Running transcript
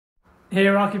Hey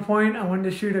Rocky Point, I wanted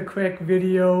to shoot a quick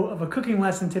video of a cooking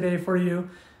lesson today for you.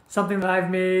 Something that I've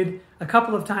made a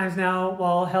couple of times now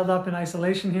while held up in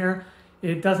isolation here.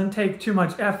 It doesn't take too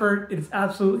much effort. It's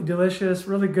absolutely delicious,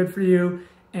 really good for you,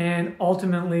 and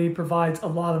ultimately provides a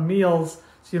lot of meals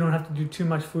so you don't have to do too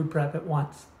much food prep at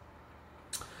once.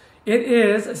 It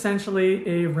is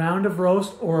essentially a round of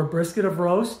roast or a brisket of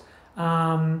roast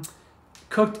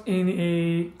cooked in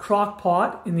a crock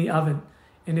pot in the oven.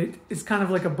 And it's kind of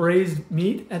like a braised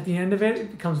meat at the end of it.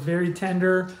 It becomes very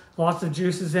tender, lots of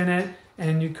juices in it,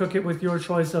 and you cook it with your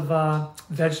choice of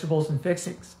vegetables and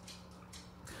fixings.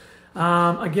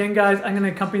 Again, guys, I'm going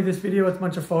to accompany this video with a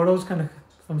bunch of photos, kind of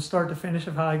from start to finish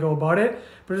of how I go about it,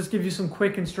 but just give you some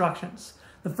quick instructions.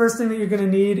 The first thing that you're going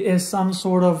to need is some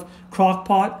sort of crock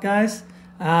pot, guys,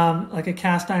 like a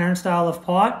cast iron style of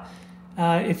pot.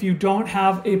 If you don't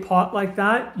have a pot like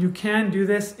that, you can do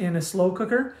this in a slow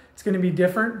cooker. It's going to be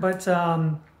different, but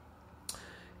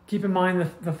keep in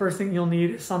mind the first thing you'll need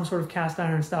is some sort of cast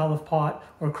iron style of pot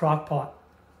or crock pot.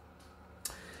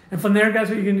 And from there, guys,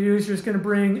 what you're going to do is you're just going to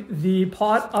bring the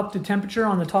pot up to temperature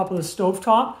on the top of the stove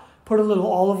top, put a little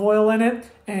olive oil in it,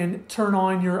 and turn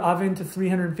on your oven to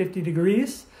 350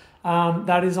 degrees.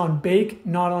 That is on bake,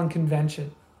 not on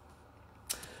convention.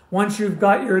 Once you've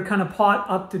got your kind of pot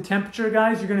up to temperature,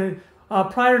 guys, you're going to,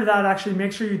 prior to that, actually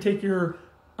make sure you take your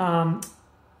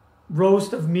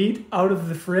roast of meat out of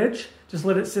the fridge. Just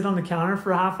let it sit on the counter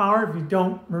for a half hour. If you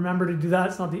don't remember to do that,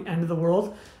 it's not the end of the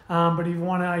world. But if you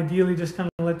want to ideally just kind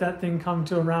of let that thing come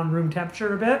to around room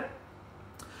temperature a bit.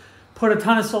 Put a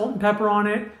ton of salt and pepper on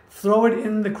it. Throw it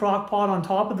in the crock pot on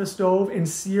top of the stove and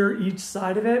sear each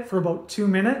side of it for about 2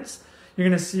 minutes. You're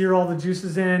going to sear all the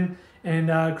juices in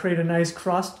and create a nice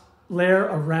crust layer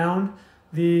around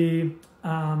the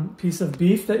piece of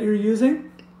beef that you're using.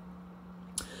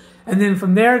 And then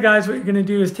from there, guys, what you're going to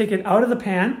do is take it out of the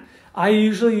pan. I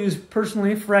usually use,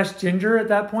 personally, fresh ginger at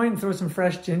that point and throw some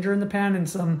fresh ginger in the pan and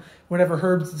some whatever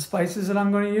herbs and spices that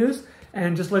I'm going to use.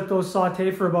 And just let those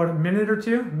saute for about a minute or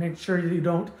two. Make sure that you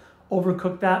don't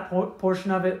overcook that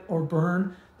portion of it or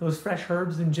burn those fresh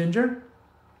herbs and ginger.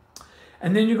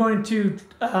 And then you're going to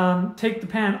take the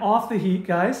pan off the heat,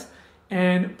 guys,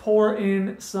 and pour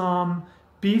in some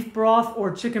beef broth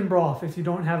or chicken broth if you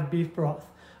don't have beef broth.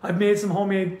 I've made some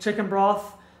homemade chicken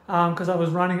broth because I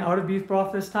was running out of beef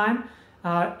broth this time.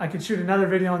 I could shoot another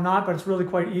video on that, but it's really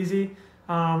quite easy.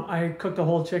 I cooked a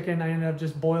whole chicken. I ended up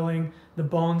just boiling the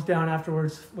bones down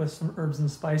afterwards with some herbs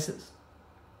and spices.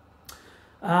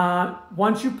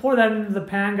 Once you pour that into the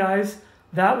pan, guys,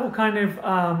 that will kind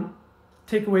of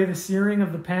take away the searing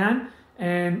of the pan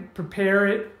and prepare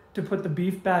it to put the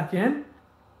beef back in.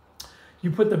 You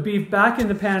put the beef back in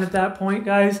the pan at that point,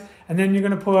 guys, and then you're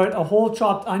going to put a whole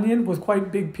chopped onion with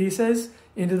quite big pieces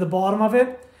into the bottom of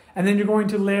it. And then you're going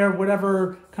to layer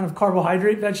whatever kind of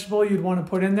carbohydrate vegetable you'd want to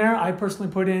put in there. I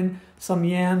personally put in some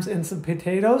yams and some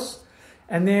potatoes.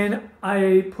 And then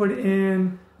I put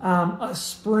in a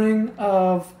sprig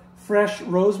of fresh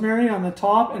rosemary on the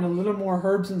top and a little more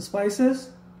herbs and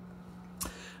spices.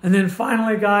 And then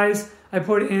finally, guys, I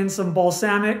put in some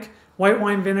balsamic, white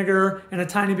wine vinegar, and a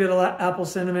tiny bit of apple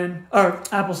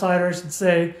cider, I should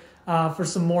say, for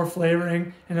some more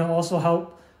flavoring. And it'll also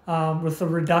help with the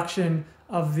reduction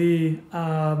of the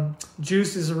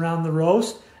juices around the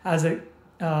roast as it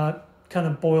kind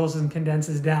of boils and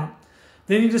condenses down.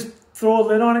 Then you just throw a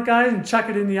lid on it, guys, and chuck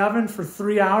it in the oven for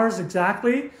 3 hours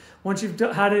exactly. Once you've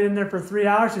had it in there for 3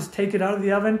 hours, just take it out of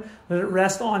the oven, let it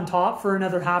rest on top for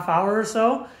another half hour or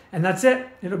so, and that's it.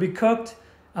 It'll be cooked.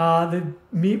 The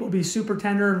meat will be super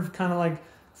tender and kind of like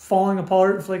falling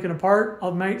apart and flaking apart. I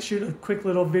might shoot a quick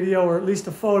little video or at least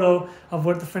a photo of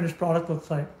what the finished product looks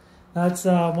like. That's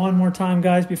one more time,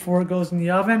 guys, before it goes in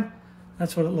the oven.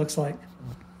 That's what it looks like.